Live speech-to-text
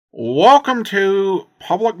Welcome to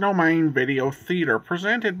Public Domain Video Theater,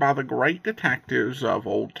 presented by the great detectives of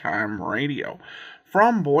old-time radio.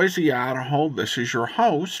 From Boise, Idaho, this is your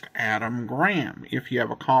host, Adam Graham. If you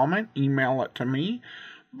have a comment, email it to me,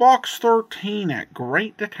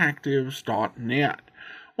 box13@greatdetectives.net.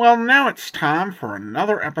 Well, now it's time for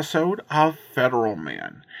another episode of Federal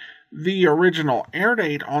Men. The original air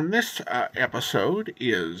date on this episode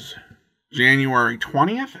is January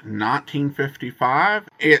 20th, 1955.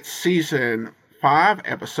 It's Season 5,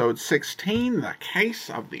 Episode 16, The Case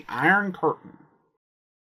of the Iron Curtain.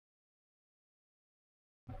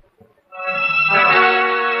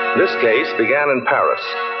 This case began in Paris.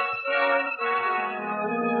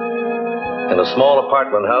 In a small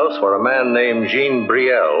apartment house where a man named Jean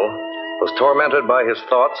Brielle was tormented by his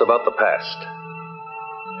thoughts about the past.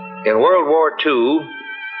 In World War II,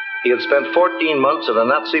 he had spent 14 months in a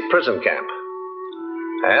Nazi prison camp.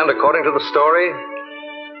 And according to the story,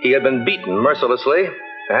 he had been beaten mercilessly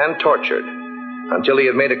and tortured until he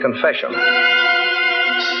had made a confession.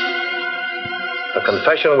 A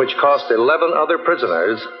confession which cost 11 other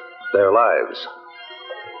prisoners their lives.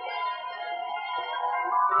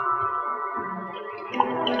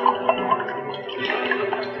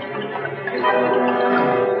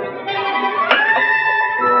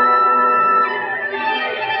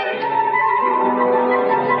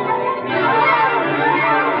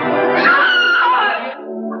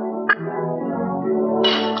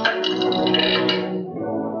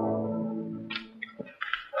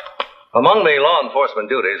 Among the law enforcement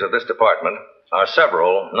duties of this department are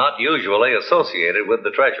several not usually associated with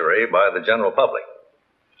the Treasury by the general public.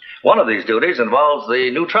 One of these duties involves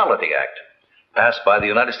the Neutrality Act, passed by the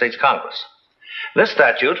United States Congress. This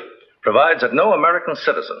statute provides that no American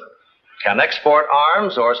citizen can export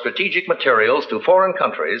arms or strategic materials to foreign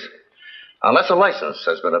countries unless a license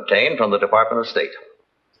has been obtained from the Department of State.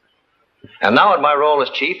 And now, in my role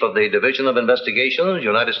as Chief of the Division of Investigations,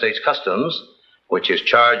 United States Customs, which is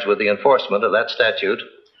charged with the enforcement of that statute,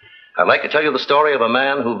 I'd like to tell you the story of a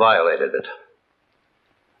man who violated it.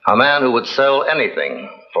 A man who would sell anything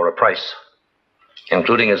for a price,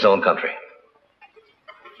 including his own country.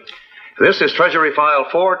 This is Treasury File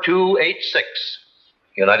 4286,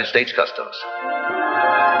 United States Customs.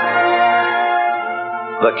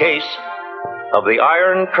 The Case of the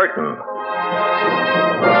Iron Curtain.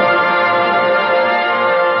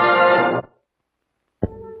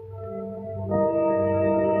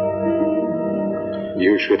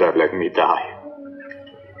 You should have let me die.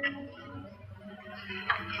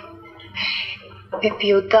 If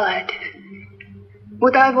you died,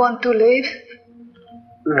 would I want to live?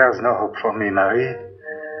 There's no hope for me, Marie.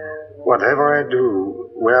 Whatever I do,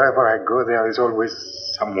 wherever I go, there is always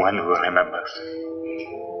someone who remembers.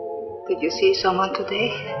 Did you see someone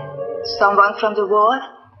today? Someone from the war?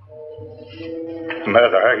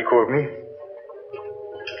 Murderer, he called me.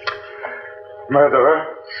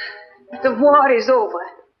 Murderer. The war is over.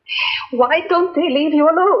 Why don't they leave you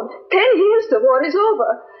alone? 10 years the war is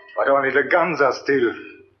over. But only the guns are still.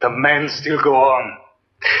 The men still go on.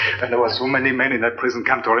 And there were so many men in that prison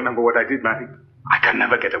camp to remember what I did, Marie. I can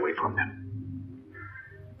never get away from them.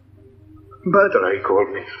 Murderer, he called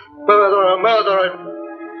me. Murderer, murderer.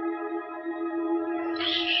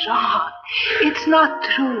 Jean, it's not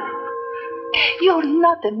true. You're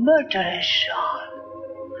not a murderer, Jean.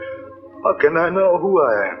 How can I know who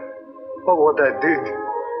I am? Or what I did?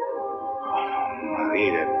 Oh,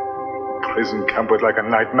 Marie, that prison camp was like a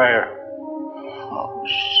nightmare. Oh,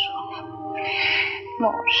 Jean.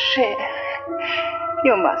 Mon cher,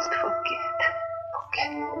 you must forget.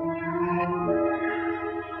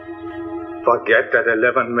 Forget that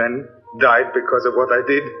 11 men died because of what I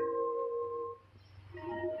did?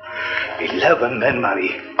 11 men,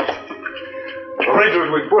 Marie.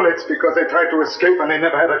 Riddled with bullets because they tried to escape and they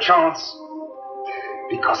never had a chance.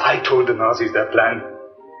 Because I told the Nazis their plan.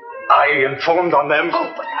 I informed on them.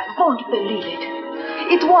 Oh, but I won't believe it.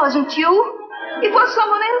 It wasn't you. It was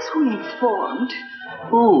someone else who informed.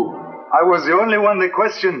 Who? I was the only one they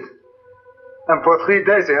questioned. And for 3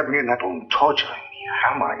 days they had me in that room, torturing me,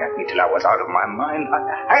 hammering at me till I was out of my mind.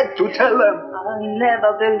 I had to tell them. I'll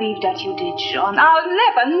never believe that you did, Jean. I'll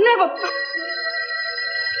never...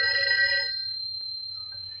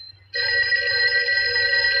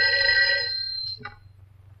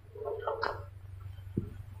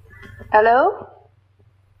 Hello?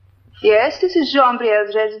 Yes, this is Jean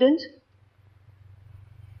Brielle's residence.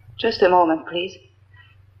 Just a moment, please.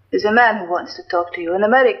 There's a man who wants to talk to you, an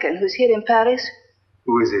American who's here in Paris.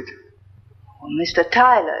 Who is it? Oh, Mr.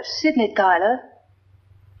 Tyler, Sidney Tyler.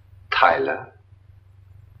 Tyler?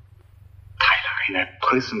 Tyler In a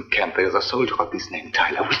prison camp, there's a soldier of this name,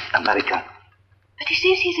 Tyler, with American. But he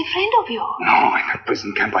says he's a friend of yours. No, in a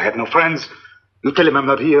prison camp, I had no friends. You tell him I'm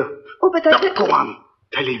not here. Oh, but Now, go on.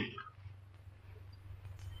 Tell him.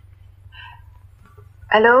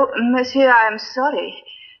 Hello, monsieur, I am sorry.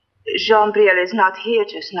 Jean Briel is not here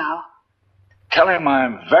just now. Tell him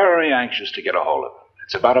I'm very anxious to get a hold of him.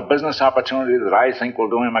 It's about a business opportunity that I think will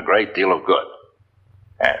do him a great deal of good.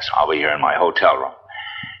 Yes, I'll be here in my hotel room.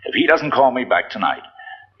 If he doesn't call me back tonight,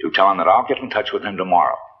 you tell him that I'll get in touch with him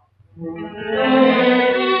tomorrow.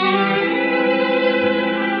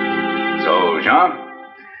 So, Jean,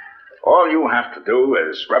 all you have to do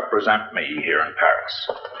is represent me here in Paris.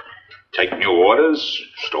 Take new orders,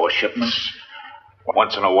 store shipments.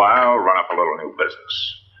 Once in a while, run up a little new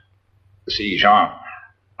business. See, Jean,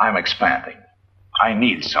 I'm expanding. I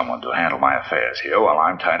need someone to handle my affairs here while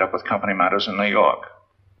I'm tied up with company matters in New York.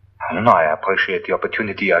 No, I appreciate the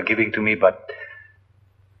opportunity you are giving to me, but...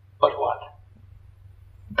 But what?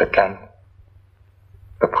 The camp.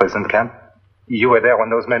 The prison camp. You were there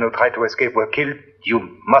when those men who tried to escape were killed.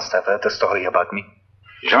 You must have heard the story about me.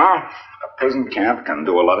 Jean, a prison camp can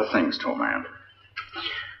do a lot of things to a man.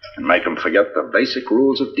 And make him forget the basic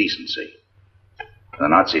rules of decency. The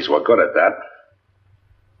Nazis were good at that.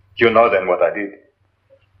 You know then what I did.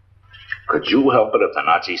 Could you help it if the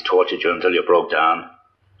Nazis tortured you until you broke down?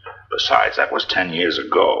 Besides, that was 10 years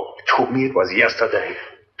ago. To me, it was yesterday.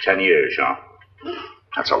 10 years, Jean.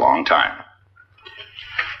 That's a long time.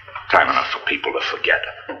 Time enough for people to forget.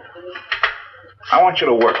 I want you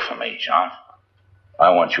to work for me, Jean.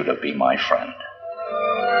 I want you to be my friend.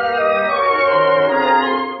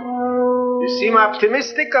 You seem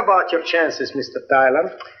optimistic about your chances, Mr.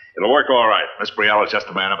 Tyler. It'll work all right. Miss Brielle is just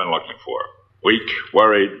the man I've been looking for. Weak,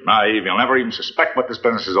 worried, naive. You'll never even suspect what this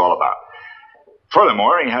business is all about.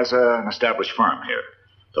 Furthermore, he has an established firm here.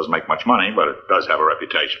 Doesn't make much money, but it does have a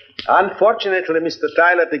reputation. Unfortunately, Mr.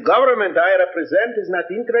 Tyler, the government I represent is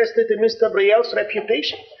not interested in Mr. Brielle's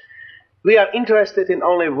reputation. We are interested in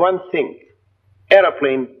only one thing: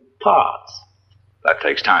 airplane parts. That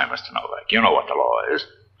takes time, Mr. Novak. You know what the law is.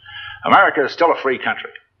 America is still a free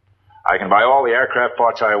country. I can buy all the aircraft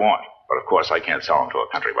parts I want, but of course I can't sell them to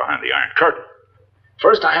a country behind the Iron Curtain.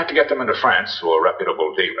 First, I have to get them into France to a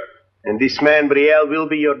reputable dealer. And this man Brielle will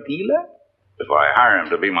be your dealer? If I hire him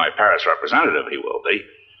to be my Paris representative, he will be.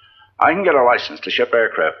 I can get a license to ship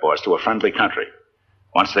aircraft parts to a friendly country.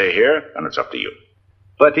 Once they're here, then it's up to you.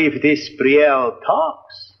 But if this Brielle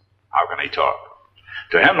talks? How can he talk?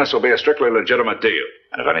 To him, this will be a strictly legitimate deal.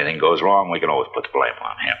 And if anything goes wrong, we can always put the blame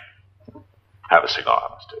on him. Have a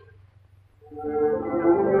cigar, mister.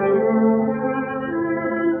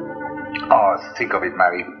 Oh, think of it,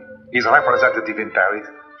 Marie. He's a representative in Paris.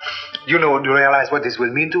 Do you realize what this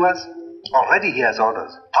will mean to us? Already he has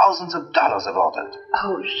orders. Thousands of dollars of orders.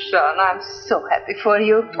 Oh, Jean, I'm so happy for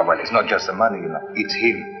you. Oh, well, it's not just the money, you know. It's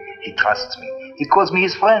him. He trusts me. He calls me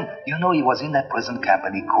his friend. You know, he was in that prison camp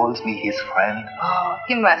and he calls me his friend. Oh,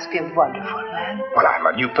 he must be a wonderful man. Well, I'm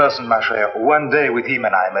a new person, ma chère. One day with him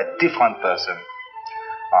and I'm a different person.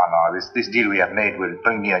 Oh, no, this deal we have made will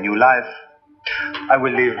bring me a new life. I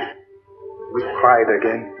will live with pride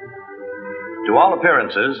again. To all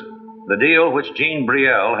appearances, the deal which Jean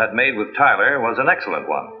Brielle had made with Tyler was an excellent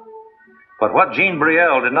one. But what Jean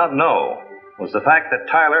Brielle did not know was the fact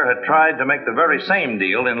that Tyler had tried to make the very same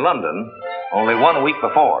deal in London only 1 week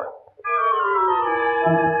before,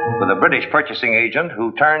 with a British purchasing agent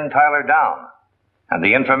who turned Tyler down. And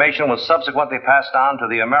the information was subsequently passed on to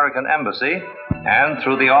the American Embassy, and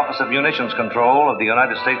through the Office of Munitions Control of the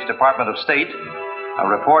United States Department of State, a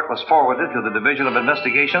report was forwarded to the Division of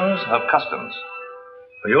Investigations of Customs.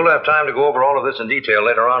 You'll have time to go over all of this in detail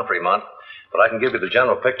later on, Fremont, but I can give you the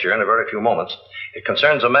general picture in a very few moments. It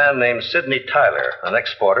concerns a man named Sidney Tyler, an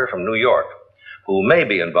exporter from New York, who may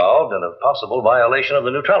be involved in a possible violation of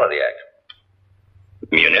the Neutrality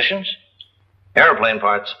Act. Munitions? Airplane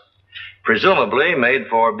parts. Presumably made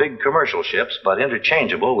for big commercial ships, but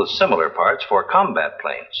interchangeable with similar parts for combat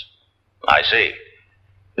planes. I see.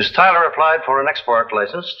 Miss Tyler applied for an export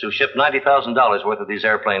license to ship $90,000 worth of these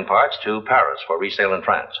airplane parts to Paris for resale in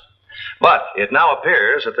France. But it now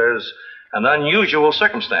appears that there's an unusual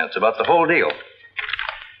circumstance about the whole deal.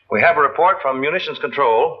 We have a report from Munitions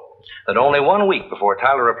Control that only 1 week before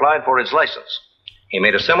Tyler applied for his license, he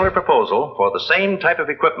made a similar proposal for the same type of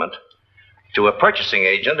equipment to a purchasing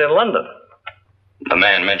agent in London. The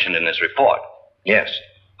man mentioned in this report? Yes.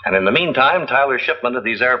 And in the meantime, Tyler's shipment of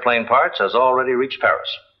these airplane parts has already reached Paris.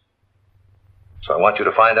 So I want you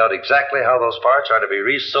to find out exactly how those parts are to be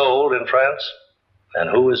resold in France and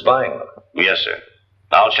who is buying them. Yes, sir.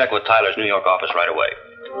 I'll check with Tyler's New York office right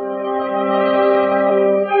away.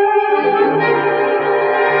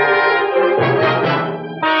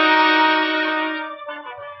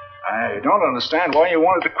 don't understand why you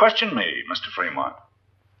wanted to question me, Mr. Fremont.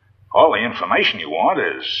 All the information you want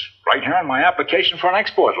is right here in my application for an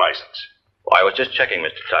export license. Well, I was just checking,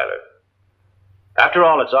 Mr. Tyler. After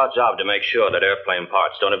all, it's our job to make sure that airplane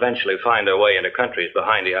parts don't eventually find their way into countries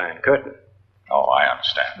behind the Iron Curtain. Oh, I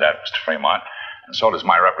understand that, Mr. Fremont. And so does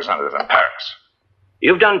my representative in Paris.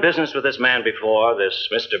 You've done business with this man before, this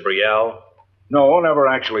Mr. Brielle? No, never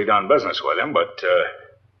actually done business with him, but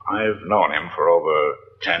I've known him for over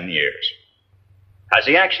 10 years. Has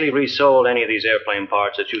he actually resold any of these airplane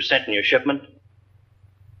parts that you sent in your shipment?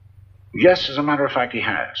 Yes, as a matter of fact, he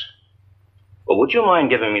has. Well, would you mind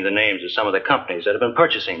giving me the names of some of the companies that have been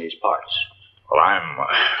purchasing these parts? Well, I'm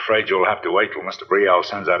afraid you'll have to wait till Mr. Brielle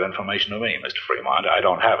sends that information to me, Mr. Fremont. I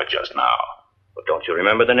don't have it just now. But don't you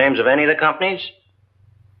remember the names of any of the companies?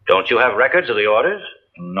 Don't you have records of the orders?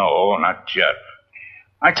 No, not yet.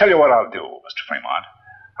 I tell you what I'll do, Mr. Fremont.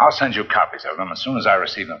 I'll send you copies of them as soon as I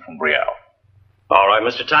receive them from Brielle. All right,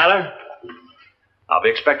 Mr. Tyler. I'll be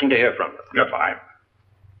expecting to hear from you. Goodbye.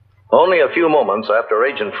 Only a few moments after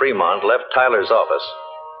Agent Fremont left Tyler's office,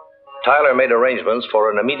 Tyler made arrangements for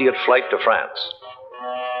an immediate flight to France.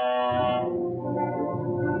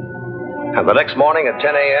 And the next morning at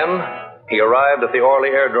 10 a.m., he arrived at the Orly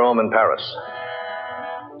Aerodrome in Paris.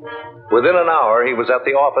 Within an hour, he was at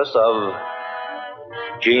the office of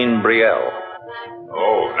Jean Brielle.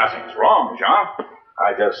 Oh, nothing's wrong, John.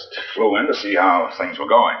 I just flew in to see how things were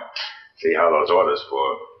going. See how those orders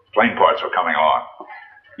for plane parts were coming along.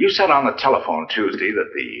 You said on the telephone Tuesday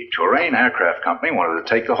that the Touraine Aircraft Company wanted to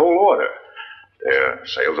take the whole order. Their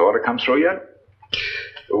sales order come through yet?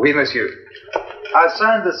 Oui, monsieur. I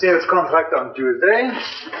signed the sales contract on Tuesday,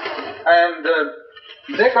 and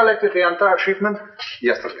they collected the entire shipment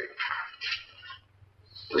yesterday.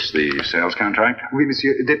 This the sales contract? Oui,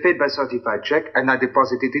 monsieur. They paid by certified check, and I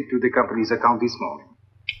deposited it to the company's account this morning.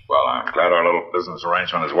 Well, I'm glad our little business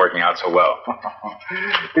arrangement is working out so well.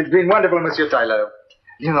 It's been wonderful, Monsieur Tyler.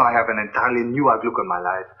 You know, I have an entirely new outlook on my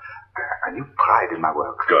life. A new pride in my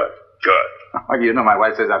work. Good. You know, my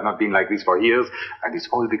wife says I've not been like this for years, and it's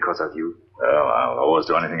all because of you. Well, I'll always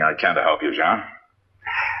do anything I can to help you, Jean.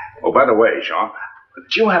 Oh, by the way, Jean,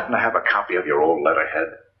 do you happen to have a copy of your old letterhead?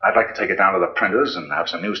 I'd like to take it down to the printers and have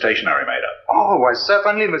some new stationery made up. Oh, why,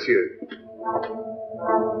 certainly, monsieur.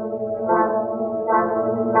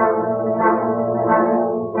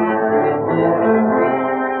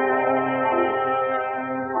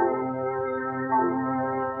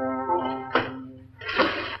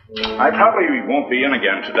 I probably won't be in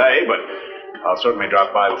again today, but I'll certainly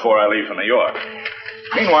drop by before I leave for New York.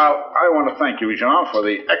 Meanwhile, I want to thank you, Jean, for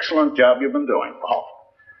the excellent job you've been doing. Oh.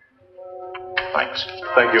 Thanks.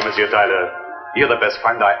 Thank you, Monsieur Tyler. You're the best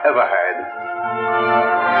friend I ever had.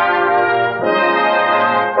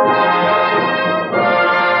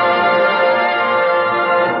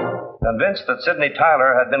 Convinced that Sidney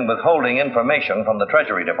Tyler had been withholding information from the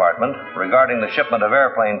Treasury Department regarding the shipment of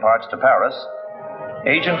airplane parts to Paris,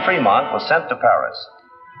 Agent Fremont was sent to Paris,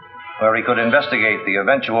 where he could investigate the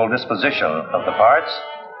eventual disposition of the parts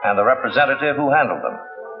and the representative who handled them,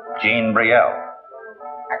 Jean Brielle.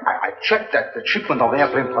 I checked that the shipment of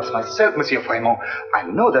airplane parts myself, Monsieur Fremont. I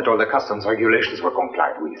know that all the customs regulations were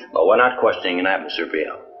complied with. Well, we're not questioning that, Mr.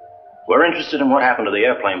 Brielle. We're interested in what happened to the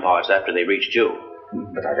airplane parts after they reached you.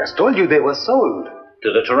 But I just told you they were sold.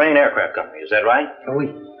 To the Touraine Aircraft Company, is that right? Oui.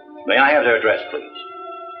 May I have their address, please?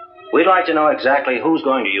 We'd like to know exactly who's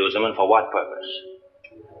going to use them and for what purpose.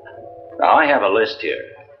 Now, I have a list here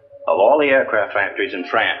of all the aircraft factories in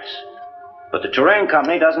France, but the Touraine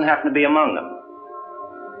Company doesn't happen to be among them.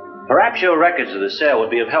 Perhaps your records of the sale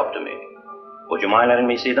would be of help to me. Would you mind letting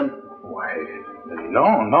me see them? Why, no,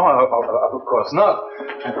 of course not.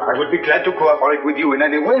 I would be glad to cooperate with you in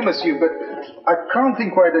any way, monsieur, but I can't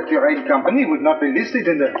think why the Touraine Company would not be listed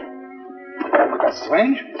in the... That's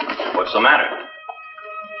strange. What's the matter?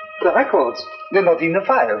 The records. They're not in the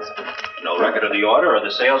files. No record of the order or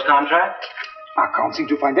the sales contract? I can't seem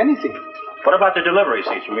to find anything. What about the delivery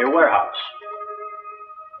receipts from your warehouse?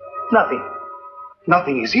 Nothing.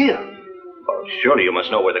 Nothing is here. Well, surely you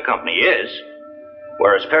must know where the company is.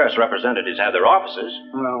 Whereas Paris representatives have their offices.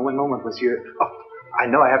 One moment, monsieur. Oh, I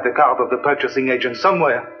know I have the card of the purchasing agent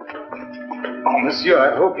somewhere. Oh, monsieur,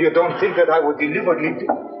 I hope you don't think that I would deliberately...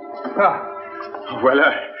 Well,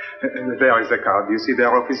 there is the card. You see,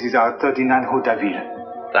 their offices are at 39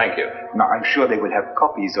 Hautaville. Thank you. Now, I'm sure they will have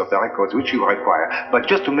copies of the records which you require. But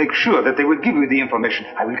just to make sure that they will give you the information,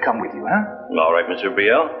 I will come with you, huh? All right, Mr.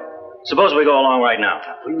 Brielle. Suppose we go along right now.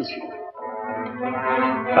 Please.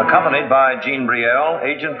 Accompanied by Jean Brielle,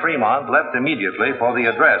 Agent Fremont left immediately for the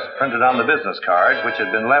address printed on the business card, which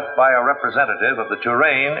had been left by a representative of the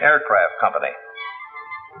Touraine Aircraft Company.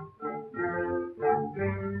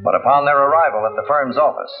 But upon their arrival at the firm's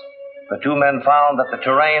office, the two men found that the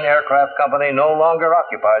Touraine Aircraft Company no longer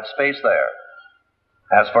occupied space there.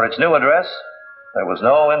 As for its new address, there was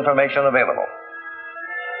no information available.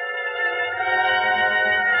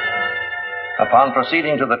 Upon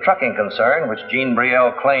proceeding to the trucking concern, which Jean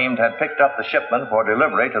Brielle claimed had picked up the shipment for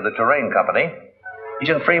delivery to the Touraine Company,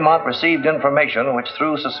 Agent Fremont received information which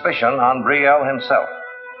threw suspicion on Brielle himself.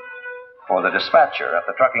 For the dispatcher at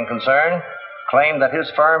the trucking concern claimed that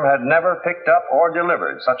his firm had never picked up or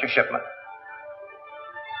delivered such a shipment.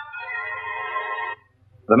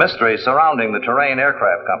 The mystery surrounding the Touraine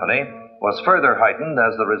Aircraft Company was further heightened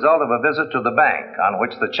as the result of a visit to the bank on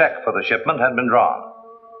which the check for the shipment had been drawn.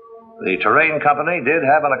 The Touraine Company did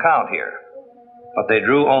have an account here, but they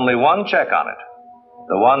drew only one check on it,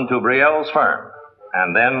 the one to Brielle's firm,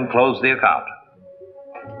 and then closed the account.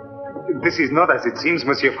 This is not as it seems,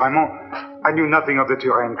 Monsieur Fremont. I knew nothing of the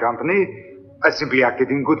Touraine Company. I simply acted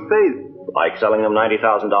in good faith. Like selling them $90,000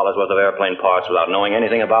 worth of airplane parts without knowing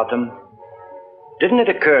anything about them? Didn't it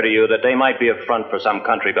occur to you that they might be a front for some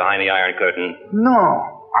country behind the Iron Curtain?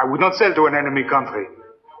 No, I would not sell to an enemy country.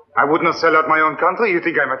 I would not sell out my own country. You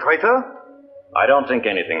think I'm a traitor? I don't think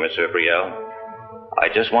anything, Monsieur Brielle.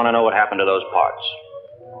 I just want to know what happened to those parts.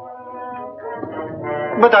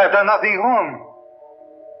 But I have done nothing wrong.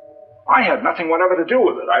 I had nothing whatever to do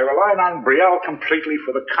with it. I relied on Brielle completely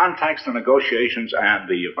for the contacts, the negotiations, and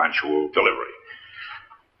the eventual delivery.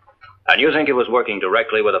 And you think it was working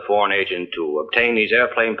directly with a foreign agent to obtain these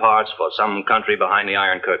airplane parts for some country behind the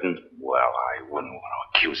Iron Curtain? Well, I wouldn't want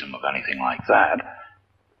to accuse him of anything like that.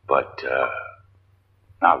 But,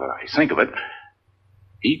 now that I think of it,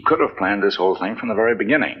 he could have planned this whole thing from the very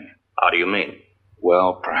beginning. How do you mean?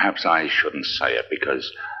 Well, perhaps I shouldn't say it,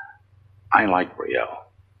 because I like Brielle,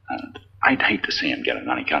 and I'd hate to see him get in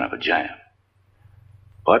any kind of a jam.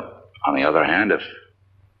 But, on the other hand,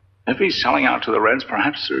 if he's selling out to the Reds,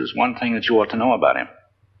 perhaps there's one thing that you ought to know about him.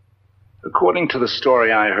 According to the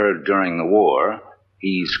story I heard during the war,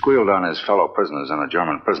 he squealed on his fellow prisoners in a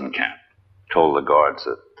German prison camp, told the guards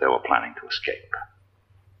that they were planning to escape.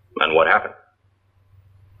 And what happened?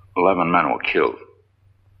 11 men were killed.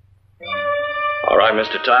 All right,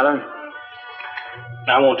 Mr. Tyler.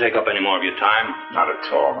 I won't take up any more of your time. Not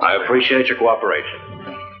at all. I appreciate your cooperation.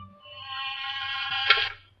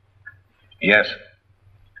 Yes.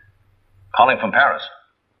 Calling from Paris.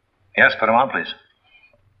 Yes, put him on, please.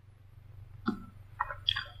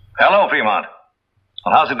 Hello, Fremont.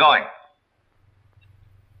 Well, how's it going?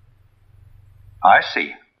 I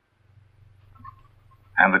see.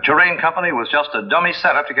 And the Touraine Company was just a dummy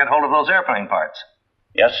setup to get hold of those airplane parts.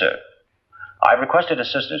 Yes, sir. I've requested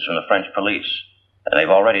assistance from the French police, and they've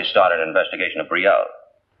already started an investigation of Brielle.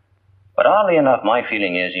 But oddly enough, my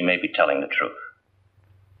feeling is he may be telling the truth.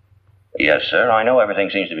 Yes, sir, I know everything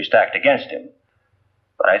seems to be stacked against him,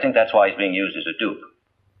 but I think that's why he's being used as a dupe.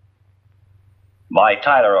 By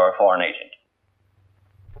Tyler or a foreign agent.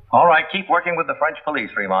 All right, keep working with the French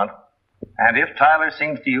police, Fremont. And if Tyler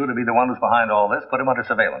seems to you to be the one who's behind all this, put him under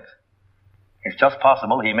surveillance. It's just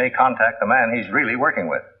possible he may contact the man he's really working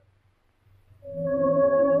with.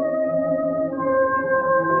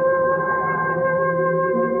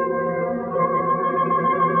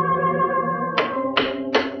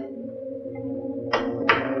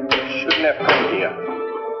 Shouldn't have come here.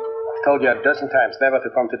 I've told you a dozen times never to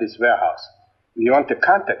come to this warehouse. If you want to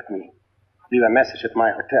contact me, leave a message at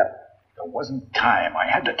my hotel. There wasn't time.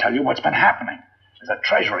 I had to tell you what's been happening. There's a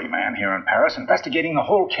treasury man here in Paris investigating the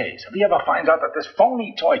whole case. If he ever finds out that this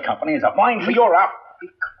phony toy company is a mine for your out... Be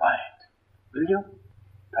quiet, will you?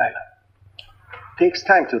 Tyler, it takes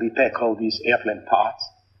time to repack all these airplane parts.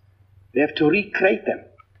 They have to recreate them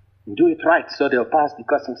and do it right so they'll pass the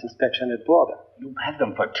customs inspection at border. You've had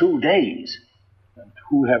them for 2 days. And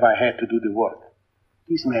who have I had to do the work?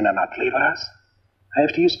 These men are not laborers. I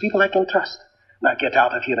have to use people I can trust. Now get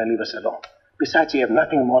out of here and leave us alone. Besides, you have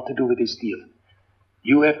nothing more to do with this deal.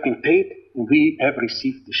 You have been paid, and we have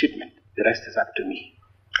received the shipment. The rest is up to me.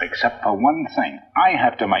 Except for one thing. I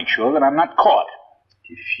have to make sure that I'm not caught.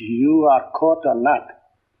 If you are caught or not,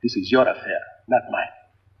 this is your affair, not mine.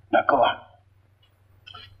 Now go on.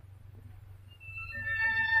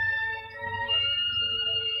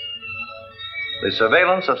 The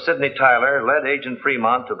surveillance of Sidney Tyler led Agent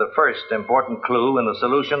Fremont to the first important clue in the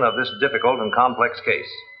solution of this difficult and complex case.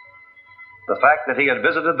 The fact that he had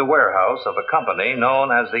visited the warehouse of a company known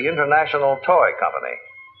as the International Toy Company.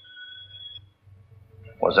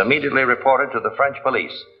 was immediately reported to the French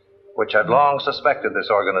police, which had long suspected this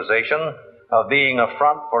organization of being a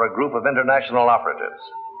front for a group of international operatives.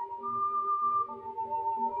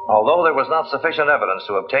 Although there was not sufficient evidence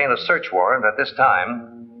to obtain a search warrant at this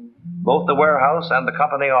time, both the warehouse and the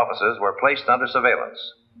company offices were placed under surveillance.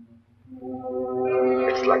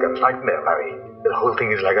 It's like a nightmare, Mary. The whole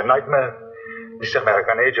thing is like a nightmare. This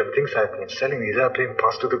American agent thinks I've been selling these airplane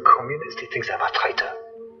parts to the communists. He thinks I'm a traitor.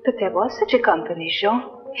 But there was such a company, Jean.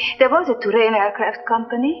 There was a Touraine aircraft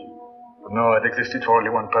company. No, it existed for only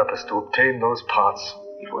one purpose, to obtain those parts.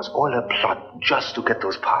 It was all a plot just to get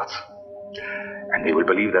those parts. And they will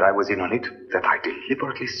believe that I was in on it, that I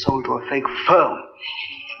deliberately sold to a fake firm.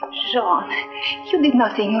 Jean, you did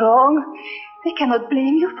nothing wrong. They cannot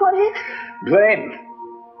blame you for it. Blame?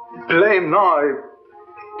 Blame? No,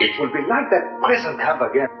 it will be like that prison camp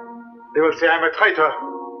again. They will say I'm a traitor,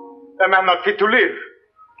 a man not fit to live.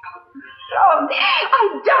 Jean,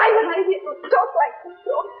 I die when I hear you talk like this.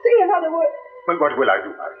 Don't say another word. Well, what will I do,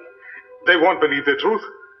 Mary? They won't believe the truth.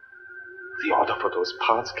 The order for those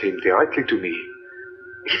parts came directly to me.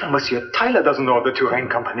 Even Monsieur Tyler doesn't know the Touraine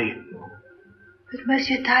company. But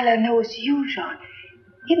Monsieur Tyler knows you, Jean.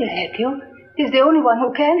 He will help you. He's the only one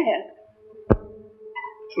who can help.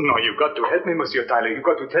 No, you've got to help me, Monsieur Tyler. You've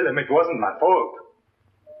got to tell him it wasn't my fault.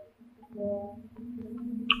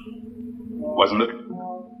 Wasn't it?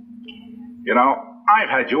 You know, I've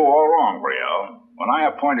had you all wrong, Brielle. When I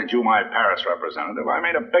appointed you my Paris representative, I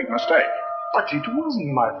made a big mistake. But it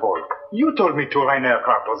wasn't my fault. You told me Touraine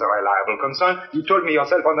Aircraft was a reliable concern. You told me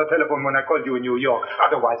yourself on the telephone when I called you in New York.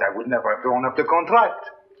 Otherwise, I would never have drawn up the contract.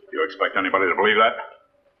 You expect anybody to believe that?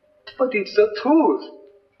 But it's the truth.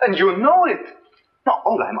 And you know it. Now,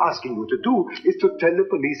 all I'm asking you to do is to tell the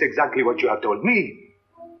police exactly what you have told me.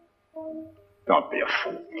 Don't be a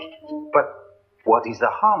fool. But what is the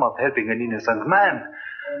harm of helping an innocent man?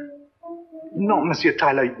 No, Monsieur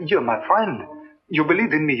Tyler, you're my friend. You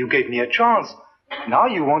believed in me. You gave me a chance. Now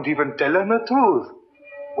you won't even tell them the truth.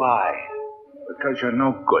 Why? Because you're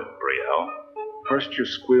no good, Brielle. First you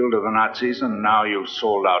squealed to the Nazis, and now you've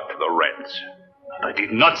sold out to the Reds. I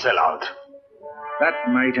did not sell out. That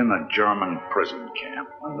night in the German prison camp,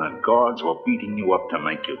 when the guards were beating you up to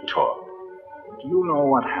make you talk, do you know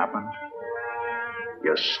what happened?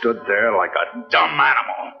 You stood there like a dumb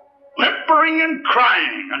animal, whimpering and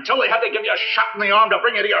crying until they had to give you a shot in the arm to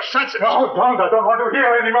bring you to your senses. No, don't. I don't want to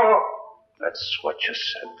hear anymore. That's what you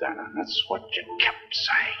said then, and that's what you kept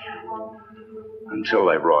saying. Until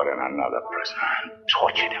they brought in another prisoner and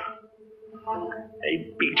tortured him.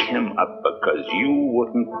 They beat him up because you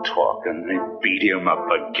wouldn't talk, and they beat him up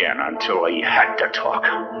again until he had to talk.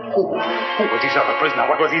 Who was this other prisoner?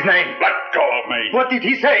 What was his name? Let go of me. What did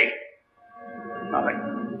he say?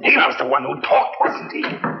 Nothing. He was the one who talked, wasn't he?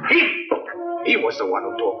 He was the one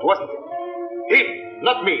who talked, wasn't he? Him,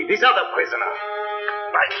 not me, this other prisoner.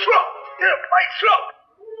 My throat! My throat!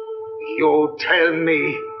 You tell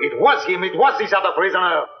me it was him, it was this other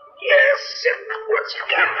prisoner. Yes, it was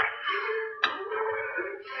him.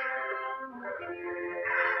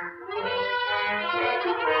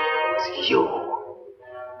 It was you.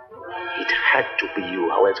 It had to be you.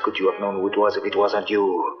 How else could you have known who it was if it wasn't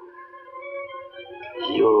you?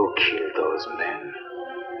 You killed those men.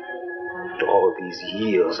 And all these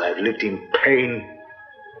years I've lived in pain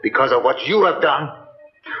because of what you have done.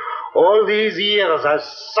 All these years I've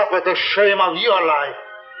suffered the shame of your life,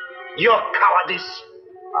 your cowardice.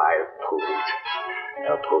 I'll prove it.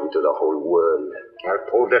 I'll prove it to the whole world. I'll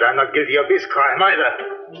prove that I'm not guilty of this crime either.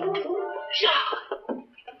 Jean,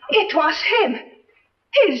 it was him.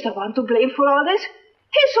 He's the one to blame for all this.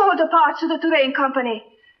 He sold the parts to the Touraine company.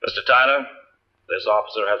 Mr. Tyler, this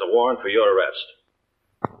officer has a warrant for your arrest.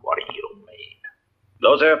 What do you mean?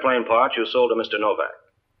 Those airplane parts you sold to Mr. Novak.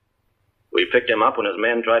 We picked him up when his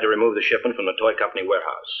men tried to remove the shipment from the toy company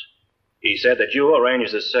warehouse. He said that you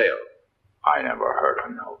arranged this sale. I never heard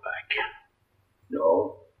of Novak.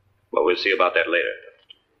 No? Well, we'll see about that later.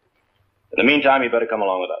 In the meantime, you better come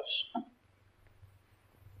along with us.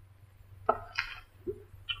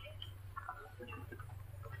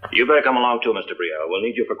 You better come along too, Mr. Brielle. We'll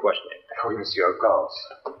need you for questioning. Oh, Monsieur Gauss.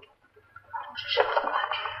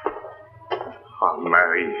 Oh,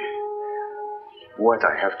 Mary. What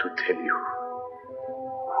I have to tell you.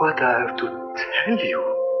 What I have to tell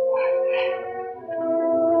you.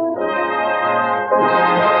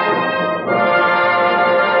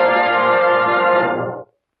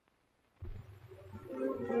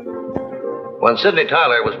 When Sidney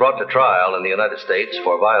Tyler was brought to trial in the United States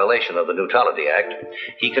for violation of the Neutrality Act,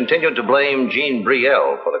 he continued to blame Jean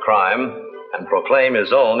Brielle for the crime and proclaim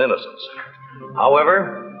his own innocence.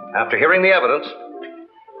 However, after hearing the evidence,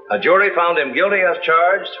 A jury found him guilty as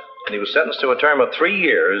charged, and he was sentenced to a term of 3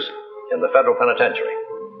 years in the federal penitentiary.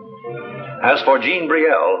 As for Jean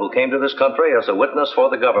Brielle, who came to this country as a witness for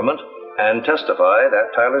the government and testified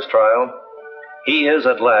at Tyler's trial, he is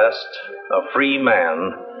at last a free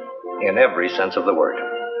man in every sense of the word.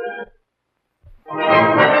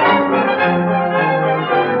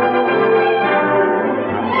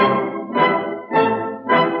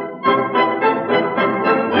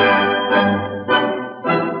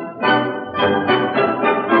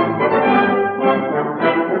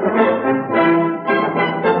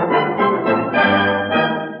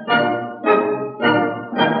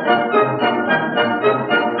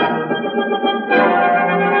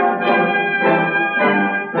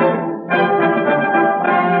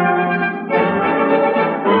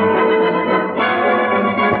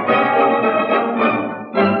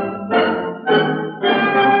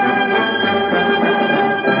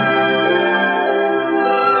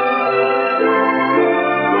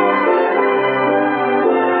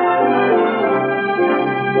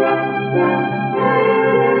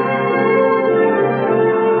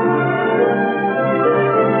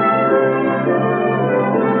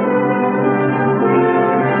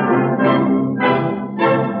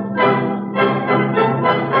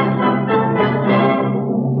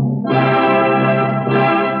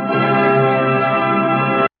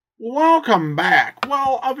 Welcome back.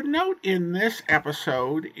 Well, of note in this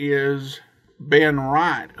episode is Ben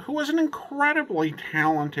Wright, who was an incredibly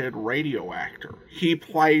talented radio actor. He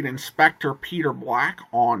played Inspector Peter Black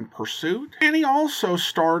on Pursuit, and he also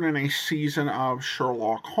starred in a season of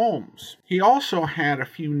Sherlock Holmes. He also had a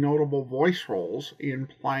few notable voice roles in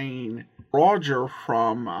playing Roger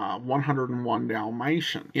from 101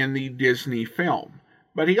 Dalmatians in the Disney film.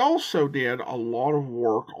 But he also did a lot of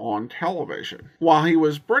work on television. While he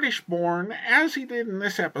was British-born, as he did in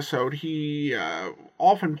this episode, he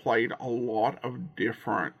often played a lot of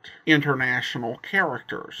different international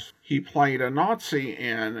characters. He played a Nazi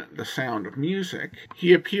in The Sound of Music.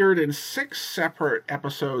 He appeared in 6 separate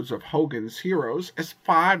episodes of Hogan's Heroes as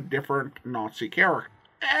 5 different Nazi characters.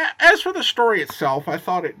 As for the story itself, I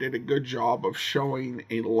thought it did a good job of showing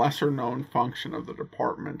a lesser-known function of the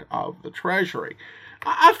Department of the Treasury.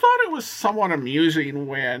 I thought it was somewhat amusing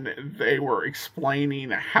when they were explaining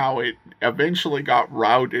how it eventually got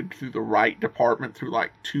routed through the right department through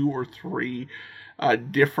like 2 or 3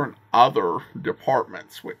 different other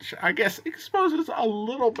departments, which I guess exposes a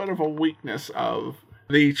little bit of a weakness of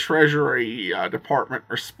the Treasury Department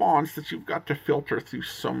response, that you've got to filter through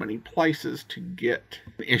so many places to get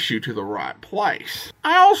an issue to the right place.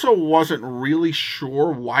 I also wasn't really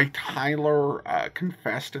sure why Tyler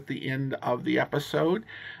confessed at the end of the episode.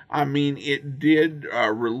 I mean, it did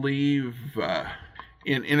relieve an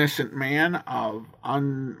innocent man of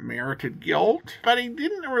unmerited guilt, but he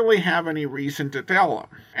didn't really have any reason to tell him.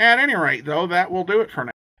 At any rate, though, that will do it for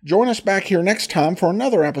now. Join us back here next time for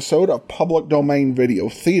another episode of Public Domain Video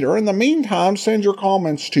Theater. In the meantime, send your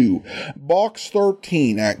comments to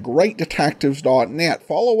box13@greatdetectives.net.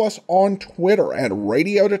 Follow us on Twitter at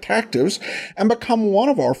Radio Detectives and become one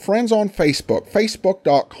of our friends on Facebook,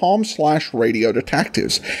 facebook.com/Radio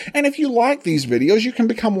Detectives. And if you like these videos, you can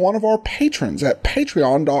become one of our patrons at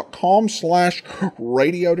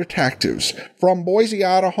patreon.com/Radio Detectives. From Boise,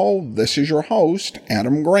 Idaho, this is your host,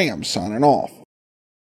 Adam Graham, signing off.